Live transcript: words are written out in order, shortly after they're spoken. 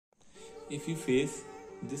If you face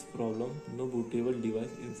this problem, no bootable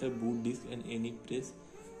device inside boot disk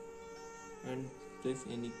and press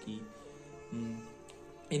any key.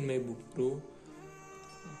 In MacBook Pro,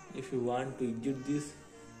 if you want to exit this,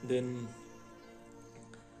 then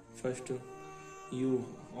first you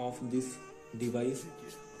off this device,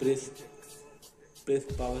 press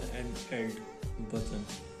power and alt button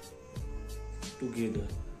together.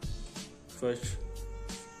 First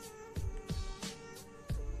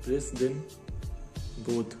press, then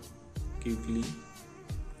both quickly,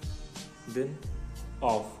 then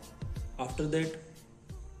off. After that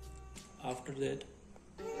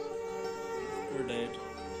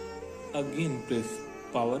again press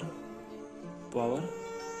power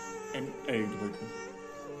and alt button,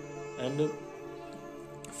 and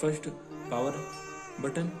first power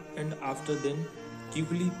button, and after then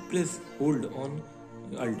quickly press hold on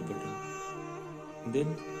alt button.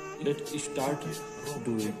 Then let's start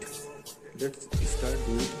do it. Yes,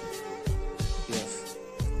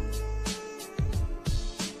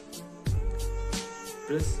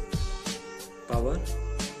 press power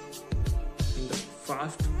and the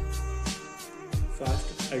fast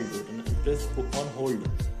alt button and press on hold.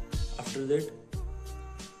 After that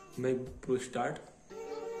MacBook Pro start.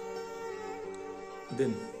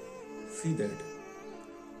 Then see that,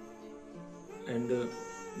 and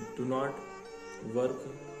do not work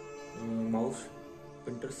mouse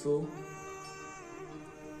pointer, so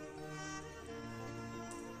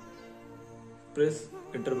press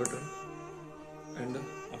enter button, and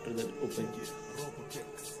after that open.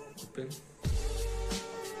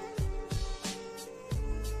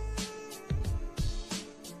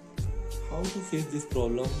 How to face this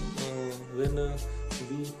problem when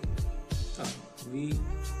we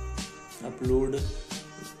upload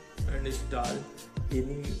and install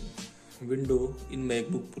any window in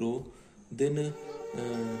MacBook Pro, then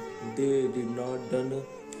they did not done,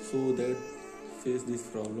 so that face this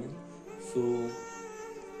problem. So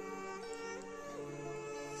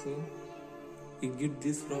exit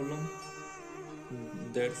this problem.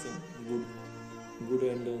 That's good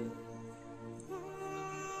and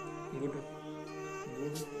good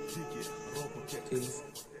things.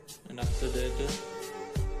 And after that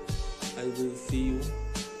I will see you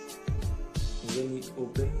when we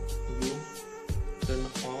open. You turn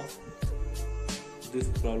off this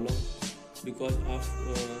problem, because of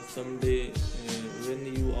someday when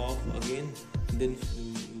you off again, then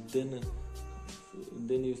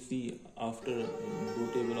you see after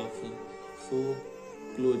bootable option so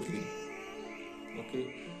closely. Okay,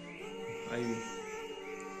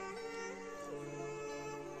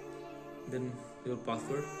 then your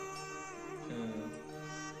password.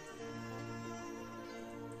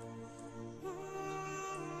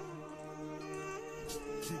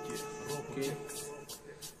 Okay,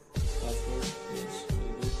 password, yes,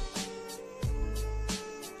 very good.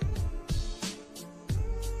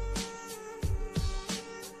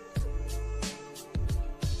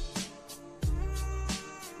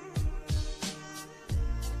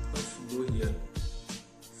 First go here,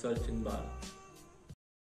 search in bar.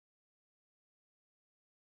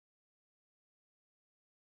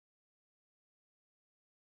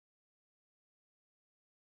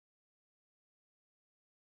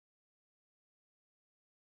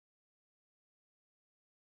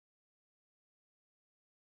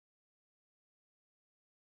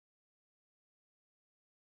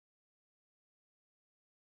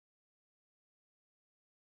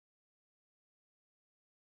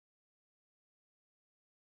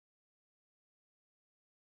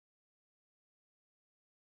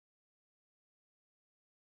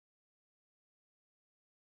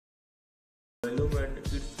 Volume and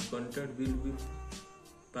its content will be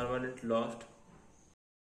permanently lost.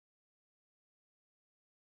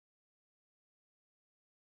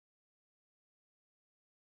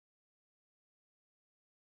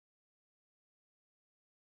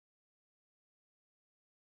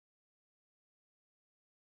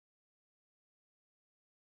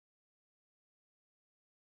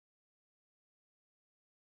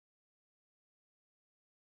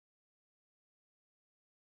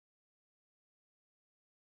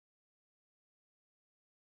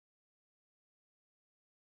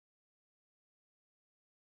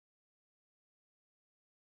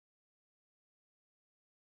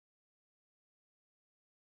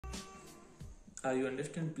 You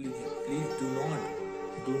understand? Please do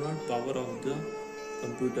not power off the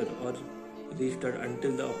computer or restart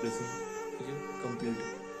until the operation is complete.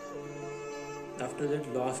 After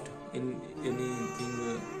that, lost in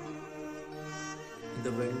anything,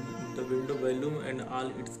 the window volume and all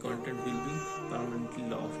its content will be permanently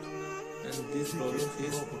lost. and this problem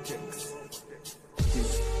face this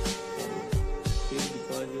because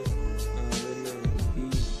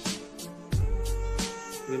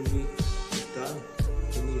when we start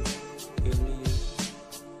any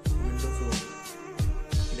Windows or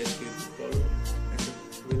that problem, and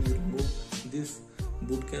when you remove this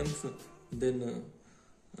bootcamps, then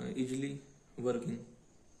easily working.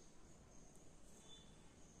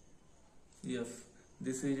 Yes,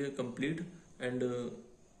 this is a complete, and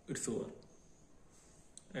it's over,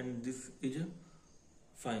 and this is a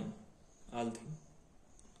fine all thing.